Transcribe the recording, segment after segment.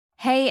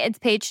Hey, it's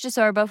Paige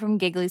DeSorbo from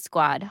Giggly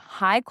Squad.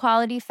 High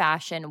quality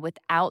fashion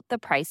without the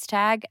price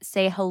tag.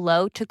 Say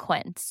hello to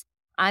Quince.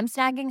 I'm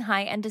snagging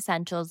high-end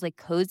essentials like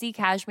cozy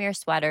cashmere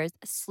sweaters,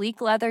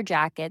 sleek leather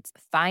jackets,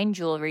 fine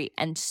jewelry,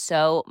 and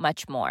so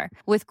much more.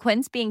 With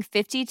Quince being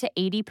 50 to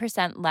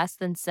 80% less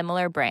than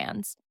similar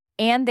brands.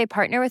 And they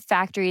partner with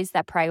factories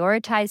that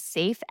prioritize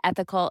safe,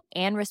 ethical,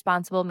 and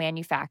responsible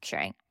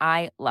manufacturing.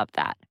 I love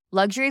that.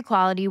 Luxury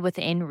quality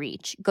within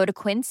reach. Go to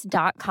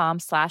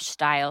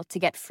quince.com/style to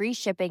get free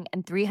shipping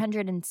and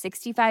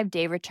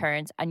 365-day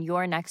returns on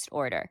your next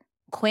order.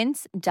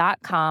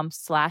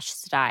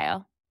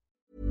 Quince.com/style.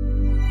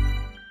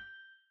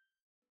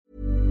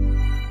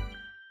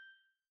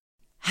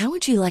 How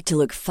would you like to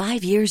look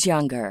 5 years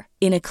younger?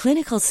 In a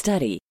clinical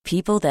study,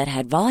 people that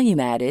had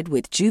volume added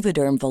with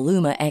Juvederm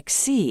Voluma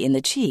XC in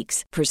the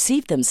cheeks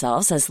perceived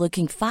themselves as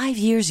looking 5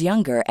 years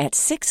younger at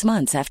 6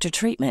 months after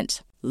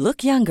treatment.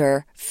 Look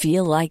younger,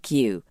 feel like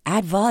you.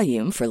 Add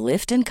volume for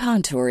lift and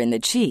contour in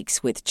the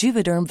cheeks with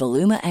Juvederm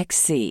Voluma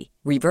XC.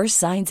 Reverse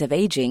signs of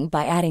aging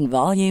by adding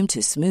volume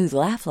to smooth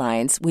laugh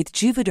lines with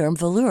Juvederm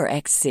Volure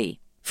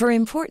XC. For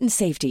important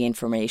safety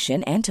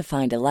information and to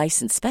find a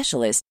licensed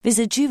specialist,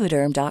 visit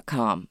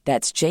Juvederm.com.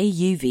 That's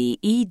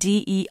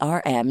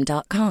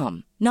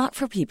JUVEDERM.com. Not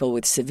for people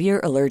with severe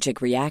allergic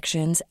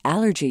reactions,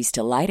 allergies to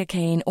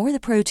lidocaine, or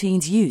the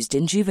proteins used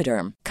in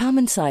Juvederm.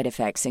 Common side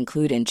effects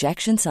include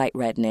injection site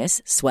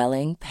redness,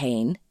 swelling,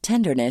 pain,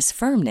 tenderness,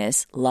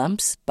 firmness,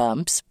 lumps,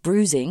 bumps,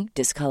 bruising,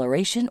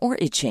 discoloration, or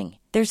itching.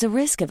 There's a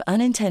risk of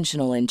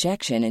unintentional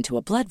injection into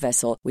a blood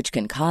vessel, which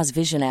can cause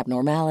vision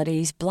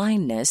abnormalities,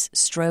 blindness,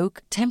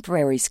 stroke,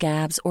 temporary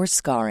scabs, or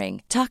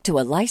scarring. Talk to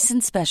a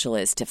licensed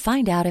specialist to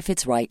find out if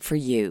it's right for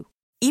you.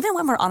 Even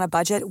when we're on a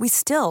budget, we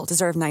still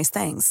deserve nice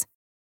things.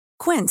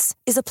 Quince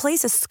is a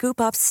place to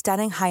scoop up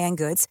stunning high-end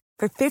goods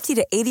for 50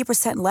 to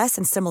 80% less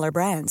than similar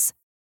brands.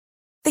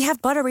 They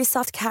have buttery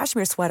soft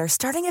cashmere sweaters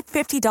starting at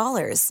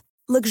 $50,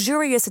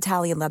 luxurious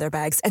Italian leather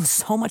bags, and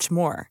so much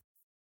more.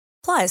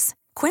 Plus,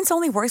 Quince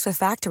only works with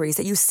factories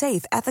that use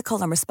safe,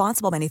 ethical, and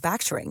responsible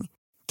manufacturing.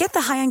 Get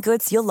the high-end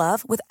goods you'll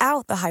love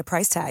without the high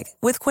price tag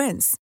with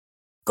Quince.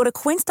 Go to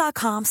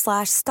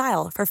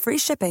quince.com/style for free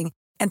shipping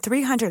and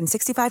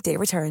 365-day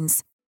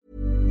returns.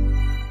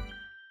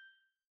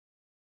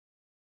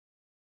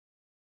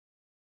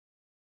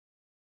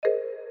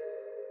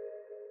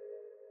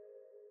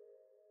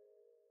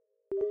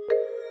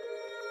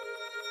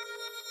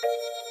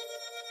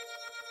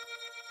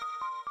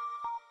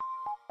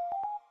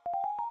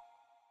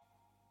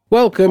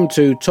 Welcome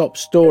to Top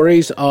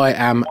Stories. I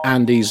am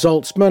Andy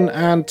Zaltzman,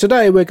 and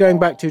today we're going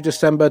back to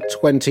December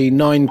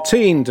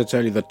 2019 to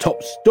tell you the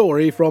top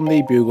story from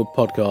the Bugle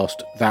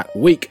podcast that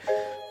week.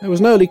 There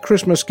was an early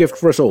Christmas gift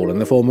for us all in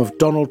the form of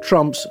Donald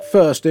Trump's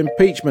first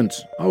impeachment.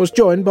 I was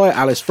joined by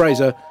Alice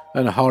Fraser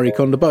and Hari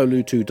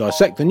Kondabolu to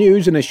dissect the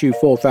news in issue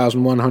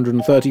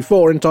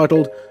 4134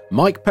 entitled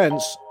Mike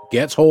Pence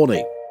Gets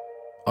Horny.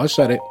 I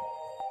said it.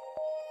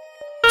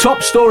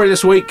 Top story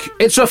this week.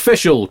 It's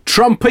official.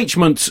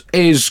 Trump-impeachment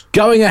is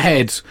going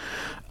ahead.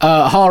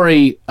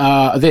 Hari,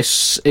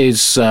 this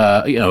is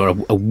a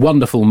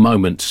wonderful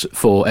moment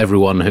for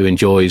everyone who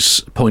enjoys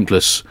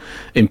pointless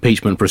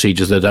impeachment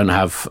procedures that don't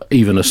have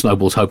even a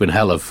snowball's hope in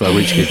hell of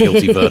reaching a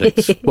guilty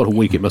verdict. What a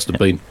week it must have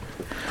been.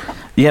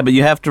 Yeah, but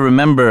you have to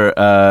remember,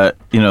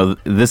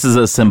 this is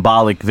a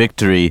symbolic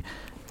victory,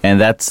 and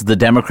that's the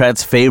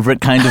Democrats'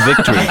 favorite kind of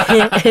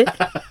victory.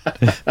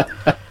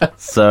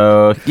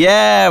 So,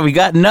 yeah, we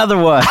got another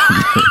one.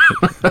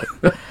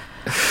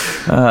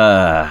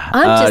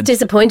 I'm just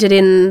disappointed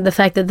in the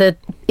fact that the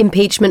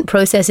impeachment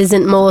process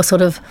isn't more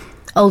sort of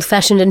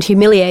old-fashioned and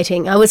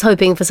humiliating. I was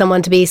hoping for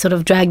someone to be sort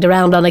of dragged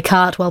around on a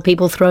cart while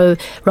people throw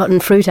rotten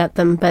fruit at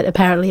them, but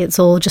apparently it's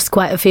all just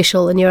quite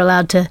official and you're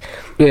allowed to...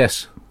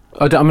 Yes.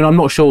 I'm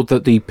not sure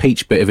that the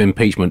peach bit of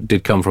impeachment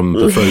did come from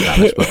the fruit,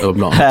 Alice, but I'm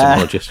not an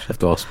entomologist. I have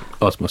to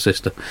ask my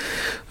sister.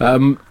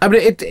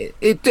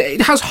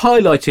 It has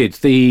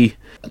highlighted the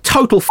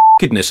total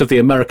f***edness of the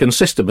American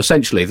system,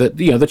 essentially. That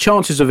the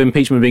chances of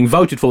impeachment being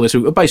voted for this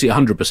are basically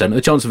 100%. The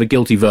chance of a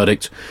guilty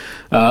verdict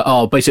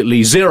are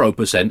basically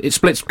 0%. It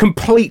splits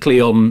completely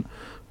on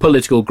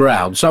political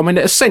ground. So,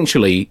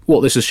 essentially,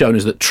 what this has shown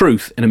is that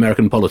truth in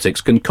American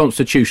politics can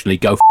constitutionally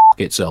go f***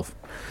 itself.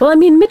 Well,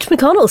 Mitch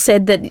McConnell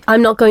said that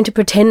I'm not going to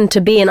pretend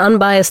to be an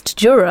unbiased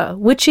juror,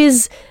 which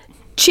is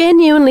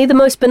genuinely the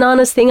most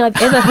bananas thing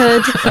I've ever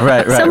heard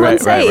someone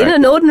say. In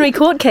an ordinary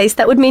court case,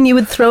 that would mean you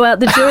would throw out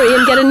the jury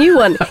and get a new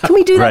one. Can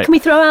we do that? Can we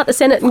throw out the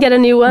Senate and get a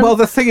new one? Well,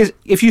 the thing is,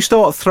 if you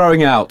start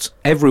throwing out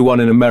everyone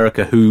in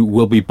America who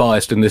will be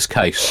biased in this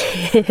case,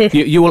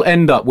 you will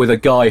end up with a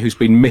guy who's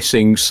been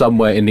missing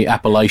somewhere in the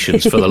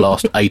Appalachians for the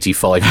last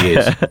 85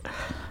 years.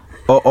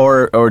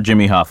 or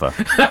Jimmy Hoffa.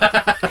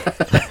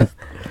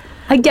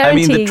 I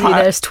guarantee you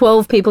there's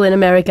 12 people in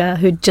America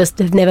who just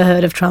have never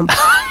heard of Trump.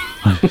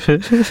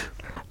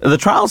 The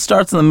trial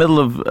starts in the middle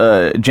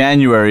of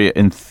January,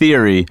 in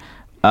theory,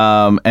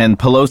 and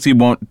Pelosi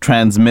won't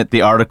transmit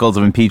the articles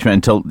of impeachment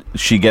until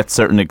she gets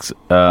certain...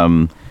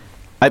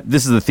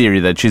 this is the theory,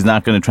 that she's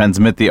not going to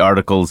transmit the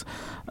articles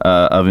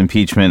of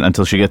impeachment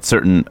until she gets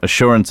certain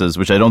assurances,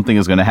 which I don't think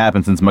is going to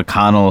happen since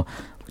McConnell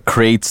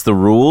creates the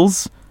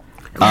rules.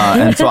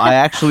 And so I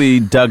actually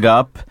dug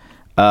up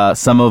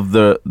some of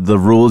the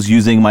rules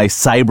using my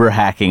cyber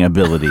hacking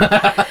ability.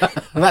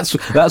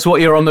 That's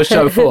what you're on the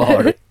show for,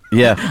 Harry.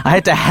 Yeah, I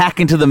had to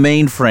hack into the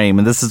mainframe,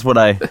 and this is what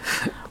I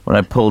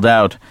pulled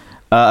out.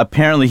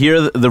 Apparently, here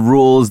are the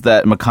rules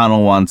that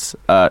McConnell wants: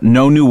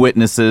 no new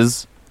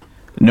witnesses,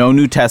 no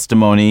new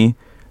testimony,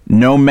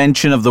 no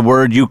mention of the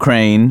word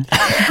Ukraine,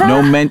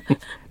 no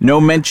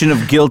mention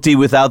of guilty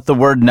without the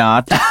word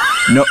not,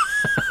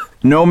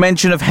 no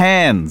mention of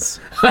hands.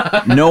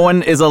 No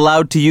one is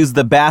allowed to use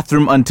the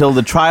bathroom until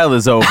the trial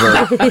is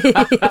over.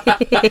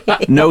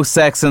 No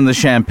sex in the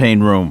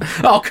champagne room.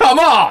 Oh, come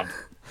on!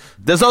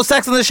 There's no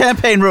sex in the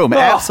champagne room.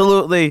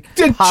 Absolutely.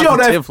 Did John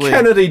F.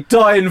 Kennedy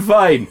die in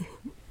vain?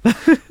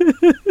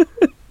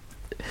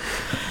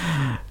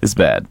 It's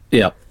bad.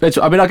 Yeah.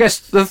 I guess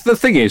the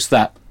thing is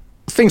that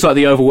things like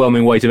the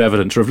overwhelming weight of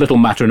evidence are of little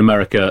matter in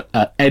America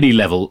at any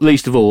level,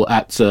 least of all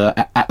at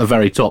the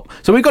very top.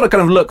 So we've got to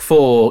kind of look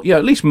for,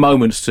 at least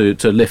moments to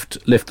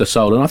lift the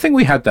soul. And I think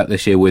we had that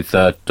this year with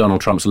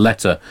Donald Trump's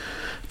letter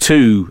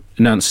to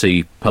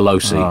Nancy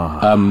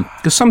Pelosi.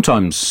 Because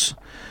sometimes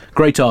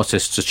great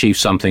artists achieve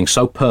something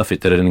so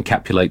perfect that it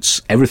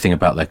encapsulates everything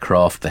about their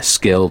craft, their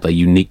skill, their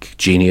unique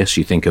genius.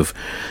 You think of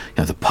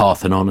the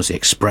Parthenon as the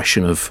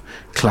expression of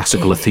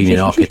classical Athenian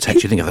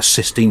architecture. You think of the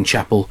Sistine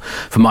Chapel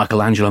for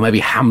Michelangelo, maybe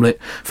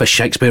Hamlet for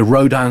Shakespeare,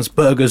 Rodin's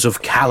Burghers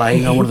of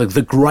Calais, one of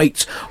the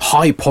great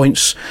high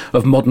points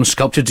of modern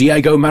sculpture,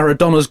 Diego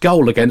Maradona's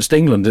goal against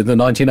England in the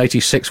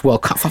 1986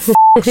 World Cup. For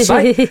f***'s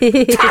sake,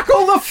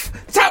 tackle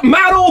that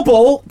man or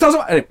ball.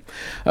 Doesn't.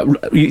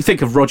 You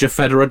think of Roger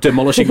Federer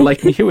demolishing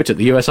Leighton Hewitt at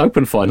the US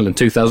Open final in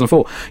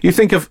 2004. You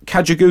think of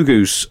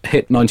Kajagoogoo's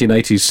hit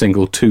 1980s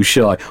single Too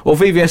Shy, or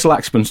VVS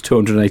Laxman's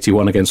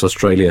 281 against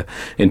Australia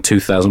in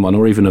 2001,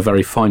 or even a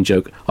very fine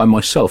joke I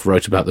myself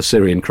wrote about the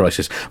Syrian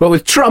crisis. But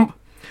with Trump,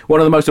 one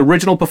of the most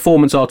original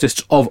performance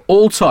artists of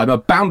all time, a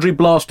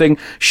boundary-blasting,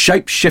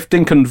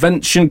 shape-shifting,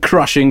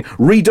 convention-crushing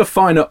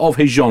redefiner of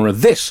his genre,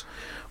 this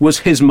was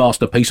his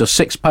masterpiece, a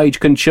 6-page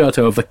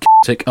concerto of the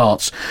chaotic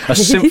arts, a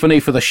symphony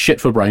for the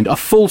shit-for-brained, a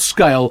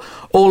full-scale,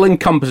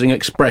 all-encompassing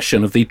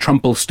expression of the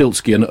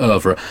Trumpelstiltskian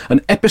oeuvre, an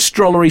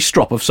epistolary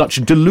strop of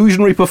such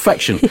delusionary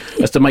perfection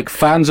as to make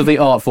fans of the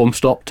art form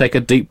stop, take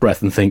a deep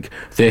breath and think,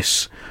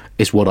 this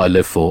is what I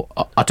live for.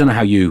 I don't know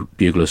how you,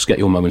 buglers, get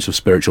your moments of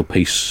spiritual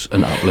peace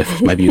and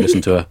uplift. Maybe you listen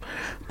to a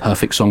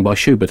perfect song by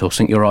Schubert, or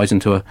sink your eyes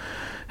into a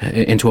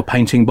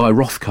painting by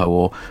Rothko,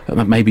 or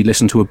maybe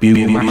listen to a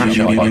bugle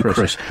matchup by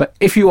Chris. But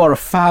if you are a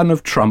fan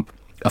of Trump,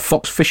 a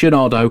Fox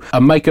aficionado,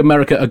 a Make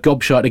America a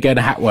Gobshite Again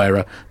hat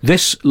wearer,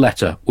 this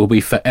letter will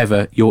be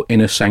forever your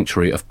inner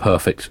sanctuary of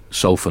perfect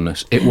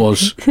soulfulness. It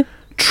was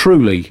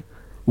truly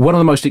one of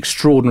the most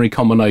extraordinary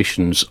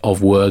combinations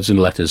of words and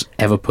letters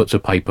ever put to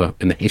paper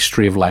in the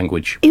history of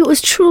language. It was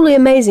truly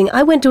amazing.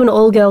 I went to an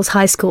all-girls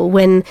high school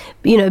when,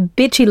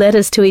 bitchy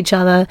letters to each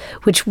other,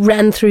 which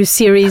ran through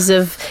series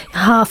of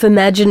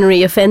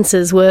half-imaginary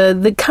offences, were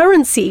the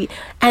currency.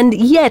 And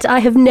yet I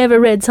have never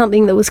read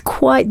something that was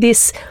quite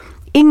this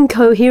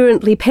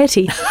incoherently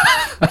petty.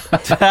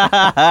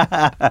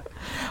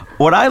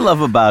 What I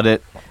love about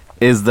it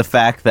is the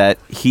fact that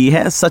he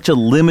has such a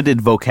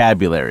limited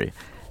vocabulary.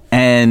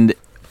 And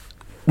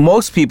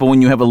most people,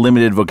 when you have a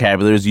limited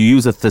vocabulary, you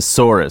use a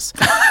thesaurus.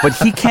 But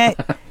he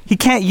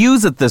can't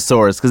use a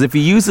thesaurus, because if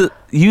he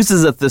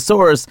uses a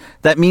thesaurus,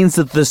 that means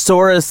the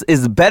thesaurus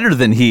is better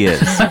than he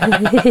is.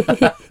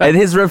 And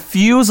his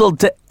refusal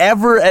to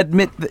ever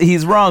admit that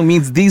he's wrong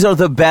means these are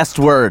the best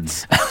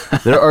words.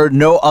 There are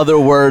no other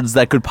words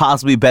that could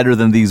possibly be better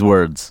than these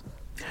words.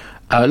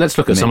 Let's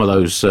look at some of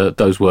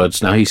those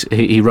words. Now,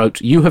 he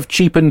wrote, "You have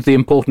cheapened the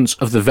importance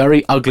of the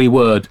very ugly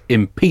word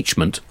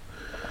impeachment,"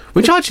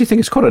 which I actually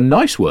think is quite a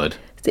nice word.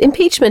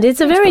 Impeachment, it's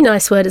a very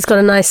nice word. It's got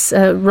a nice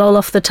roll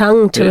off the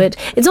tongue to it.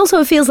 It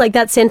also feels like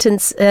that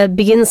sentence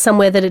begins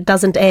somewhere that it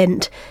doesn't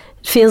end.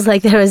 It feels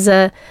like there's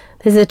a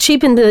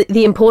cheapened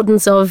the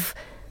importance of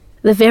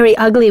the very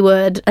ugly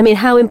word. I mean,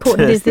 how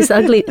important is this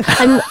ugly?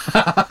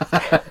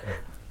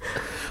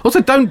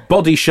 Also, don't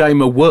body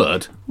shame a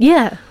word.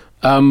 Yeah.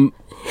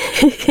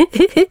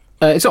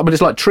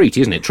 It's like treat,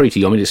 isn't it?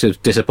 Treaty. I mean, it's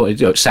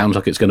disappointing. It sounds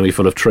like it's going to be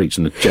full of treats,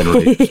 and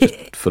generally it's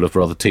just full of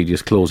rather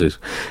tedious clauses.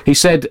 He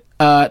said,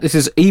 "This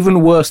is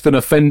even worse than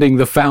offending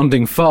the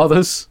founding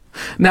fathers."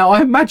 Now,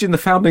 I imagine the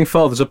founding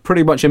fathers are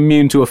pretty much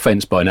immune to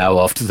offence by now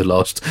after the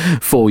last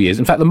 4 years.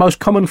 In fact, the most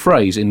common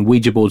phrase in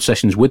Ouija board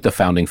sessions with the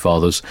founding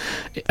fathers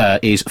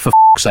is, "For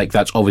f***'s sake,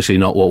 that's obviously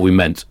not what we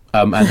meant."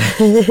 And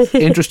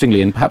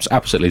interestingly, and perhaps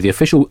oppositely, the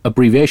official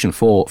abbreviation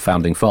for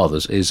founding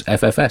fathers is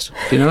FFS.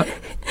 Do you know that?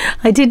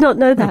 I did not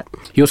know that.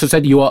 He also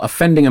said, "You are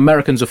offending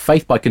Americans of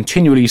faith by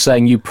continually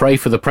saying you pray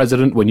for the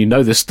president when you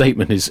know this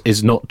statement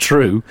is not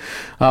true."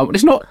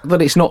 It's not that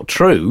it's not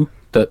true.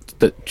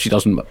 that she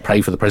doesn't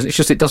pray for the president. It's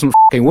just it doesn't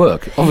fucking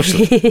work,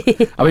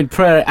 obviously. I mean,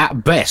 prayer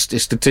at best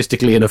is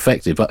statistically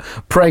ineffective, but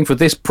praying for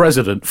this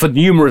president, for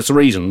numerous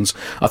reasons,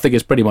 I think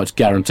is pretty much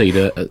guaranteed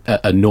a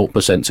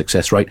 0%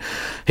 success rate.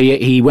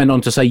 He went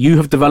on to say, "You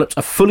have developed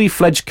a fully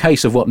fledged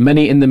case of what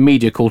many in the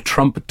media call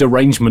Trump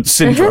derangement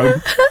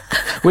syndrome,"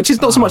 which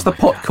is not so much the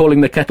pot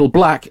calling the kettle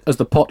black as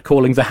the pot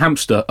calling the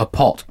hamster a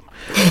pot.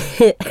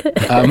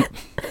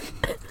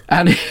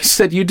 And he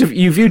said, you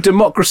view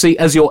democracy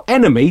as your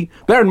enemy.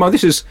 Bear in mind,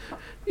 this is,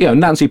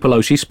 Nancy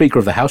Pelosi, Speaker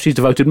of the House. She's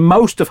devoted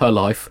most of her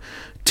life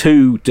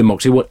to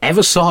democracy.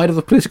 Whatever side of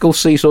the political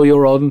seesaw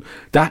you're on,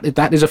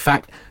 that is a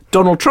fact.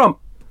 Donald Trump,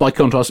 by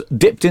contrast,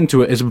 dipped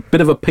into it as a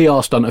bit of a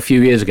PR stunt a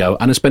few years ago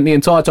and has spent the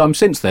entire time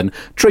since then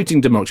treating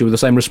democracy with the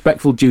same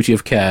respectful duty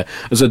of care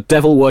as a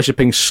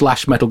devil-worshipping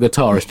slash metal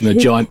guitarist in a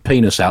giant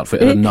penis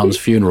outfit at a nun's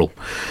funeral.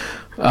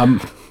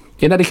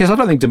 In any case, I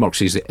don't think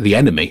democracy is the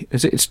enemy.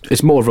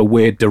 It's more of a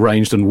weird,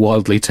 deranged and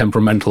wildly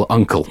temperamental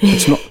uncle.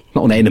 It's not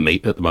an enemy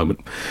at the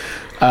moment.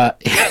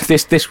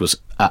 This was,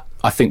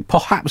 I think,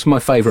 perhaps my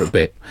favourite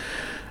bit.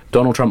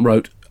 Donald Trump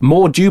wrote,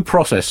 "More due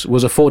process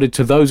was afforded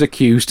to those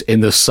accused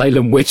in the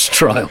Salem witch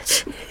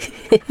trials."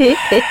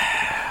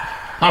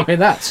 I mean,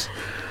 that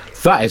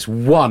is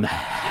one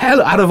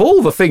hell... Out of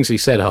all the things he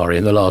said, Hari,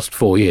 in the last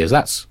 4 years,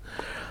 that's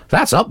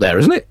up there,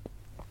 isn't it?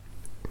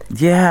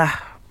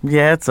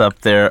 Yeah, it's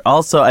up there.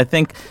 Also, I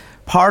think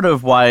part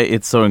of why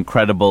it's so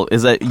incredible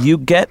is that you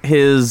get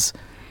his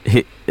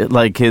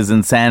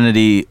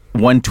insanity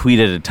one tweet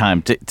at a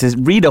time. To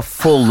read a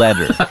full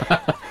letter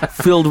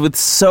filled with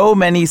so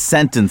many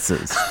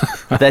sentences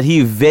that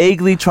he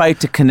vaguely tried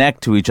to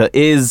connect to each other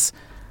is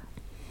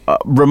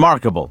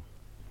remarkable.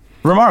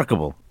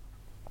 Remarkable.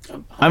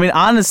 I mean,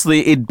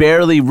 honestly, it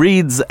barely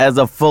reads as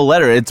a full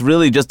letter. It's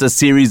really just a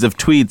series of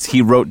tweets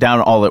he wrote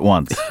down all at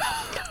once.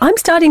 I'm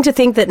starting to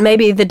think that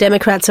maybe the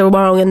Democrats are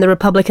wrong and the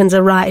Republicans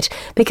are right,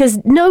 because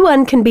no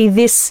one can be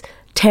this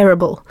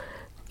terrible.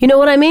 You know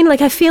what I mean?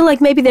 I feel like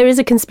maybe there is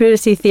a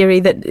conspiracy theory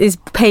that is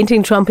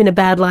painting Trump in a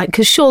bad light,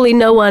 because surely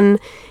no one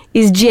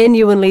is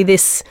genuinely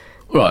this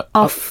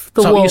off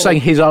the wall. So you're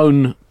saying his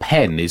own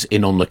pen is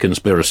in on the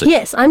conspiracy?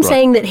 Yes, I'm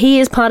saying that he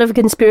is part of a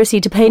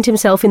conspiracy to paint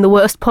himself in the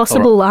worst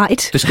possible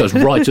light. This goes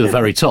right to the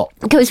very top.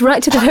 It goes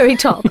right to the very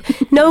top.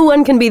 No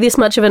one can be this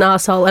much of an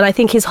arsehole, and I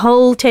think his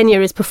whole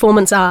tenure is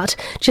performance art,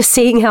 just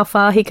seeing how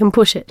far he can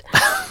push it.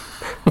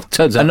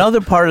 Turns out.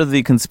 Another part of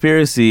the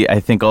conspiracy,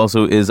 I think,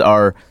 also is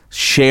our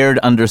shared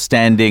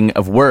understanding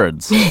of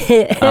words,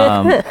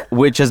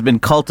 which has been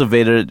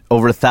cultivated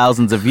over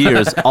thousands of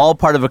years, all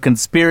part of a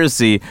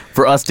conspiracy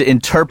for us to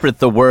interpret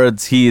the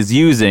words he is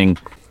using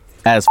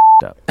as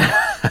up.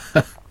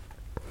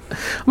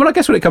 Well, I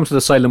guess when it comes to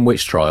the Salem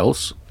witch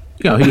trials,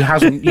 he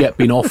hasn't yet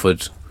been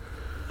offered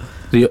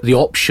the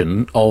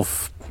option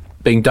of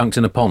being dunked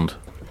in a pond.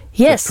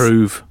 Yes. To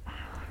prove...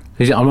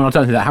 I don't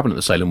think that happened at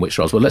the Salem witch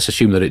trials, but let's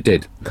assume that it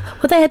did.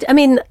 Well,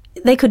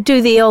 they could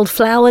do the old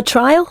flour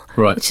trial,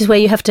 right, which is where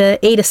you have to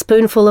eat a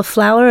spoonful of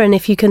flour, and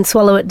if you can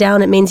swallow it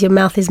down, it means your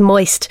mouth is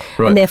moist,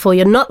 right, and therefore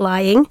you're not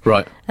lying.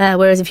 Right.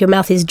 Whereas if your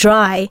mouth is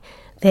dry,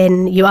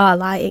 then you are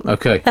lying.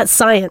 Okay. That's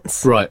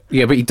science. Right.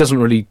 Yeah, but he doesn't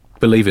really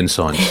believe in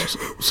science,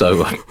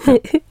 so I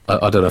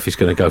don't know if he's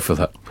going to go for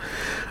that.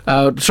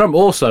 Trump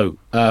also,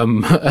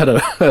 at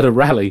a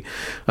rally,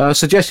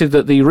 suggested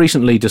that the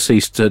recently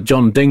deceased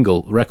John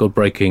Dingell,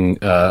 record-breaking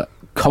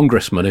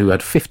congressman who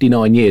had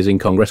 59 years in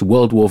Congress,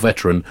 World War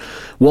veteran,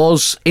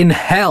 was in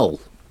hell,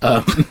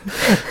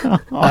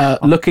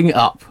 looking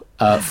up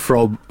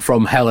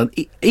from hell,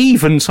 and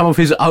even some of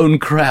his own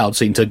crowd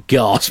seemed to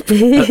gasp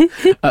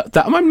at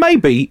that. I mean,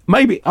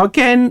 maybe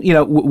again,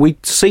 we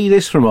see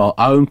this from our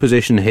own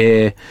position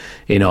here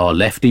in our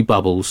lefty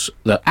bubbles,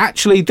 that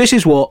actually this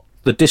is what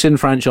the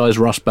disenfranchised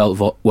Rust Belt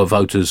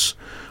voters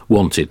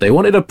wanted. They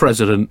wanted a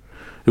president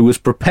who was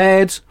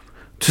prepared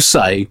to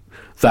say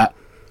that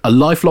a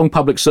lifelong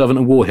public servant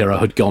and war hero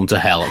had gone to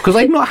hell, because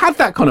they've not had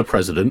that kind of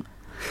president.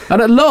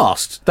 And at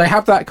last, they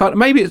have that kind of,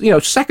 maybe,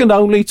 second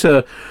only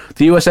to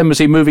the US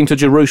Embassy moving to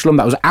Jerusalem.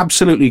 That was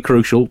absolutely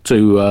crucial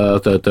to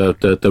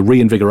the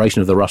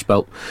reinvigoration of the Rust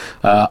Belt.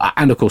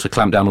 And, of course, a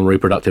clampdown on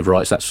reproductive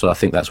rights. I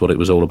think that's what it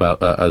was all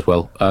about as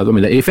well.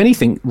 If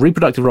anything,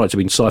 reproductive rights have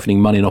been siphoning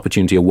money and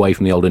opportunity away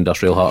from the old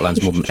industrial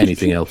heartlands more than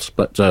anything else.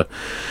 But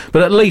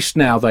at least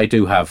now they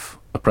do have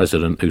a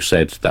president who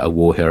said that a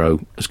war hero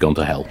has gone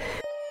to hell.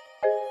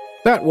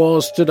 That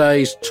was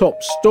today's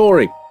top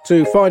story.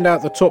 To find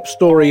out the top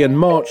story in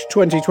March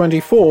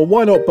 2024,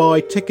 why not buy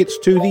tickets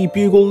to the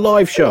Bugle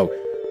live show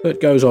that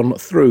goes on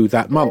through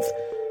that month?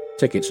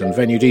 Tickets and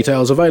venue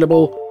details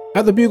available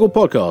at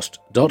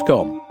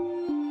thebuglepodcast.com.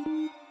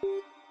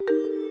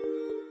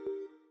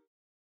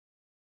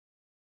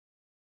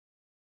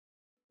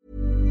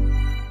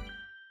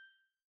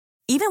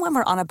 Even when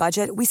we're on a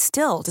budget, we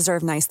still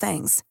deserve nice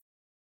things.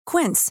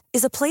 Quince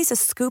is a place to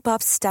scoop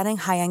up stunning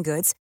high-end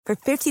goods for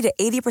 50 to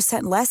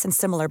 80% less than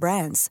similar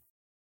brands.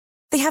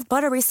 They have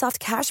buttery soft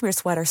cashmere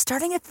sweaters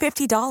starting at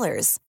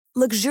 $50,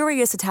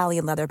 luxurious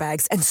Italian leather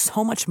bags, and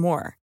so much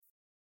more.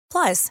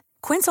 Plus,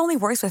 Quince only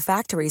works with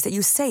factories that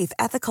use safe,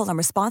 ethical, and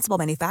responsible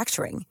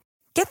manufacturing.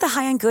 Get the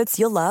high-end goods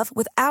you'll love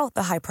without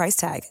the high price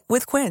tag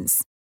with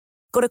Quince.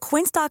 Go to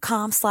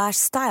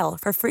quince.com/style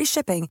for free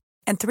shipping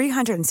and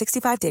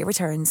 365-day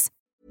returns.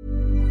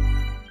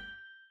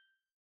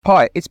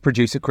 Hi, it's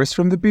producer Chris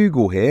from The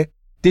Bugle here.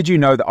 Did you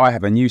know that I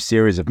have a new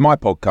series of my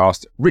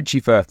podcast, Richie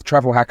Firth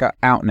Travel Hacker,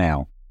 out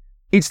now?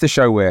 It's the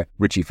show where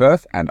Richie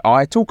Firth and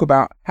I talk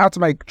about how to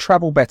make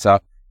travel better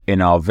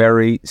in our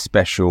very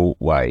special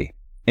way.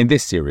 In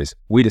this series,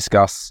 we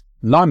discuss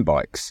Lime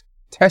bikes,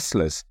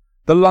 Teslas,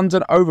 the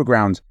London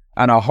Overground,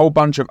 and a whole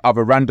bunch of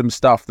other random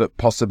stuff that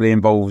possibly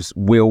involves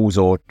wheels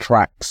or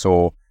tracks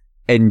or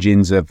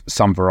engines of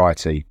some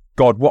variety.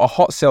 God, what a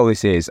hot sell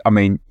this is. I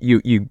mean,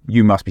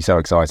 you must be so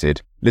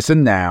excited.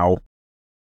 Listen now.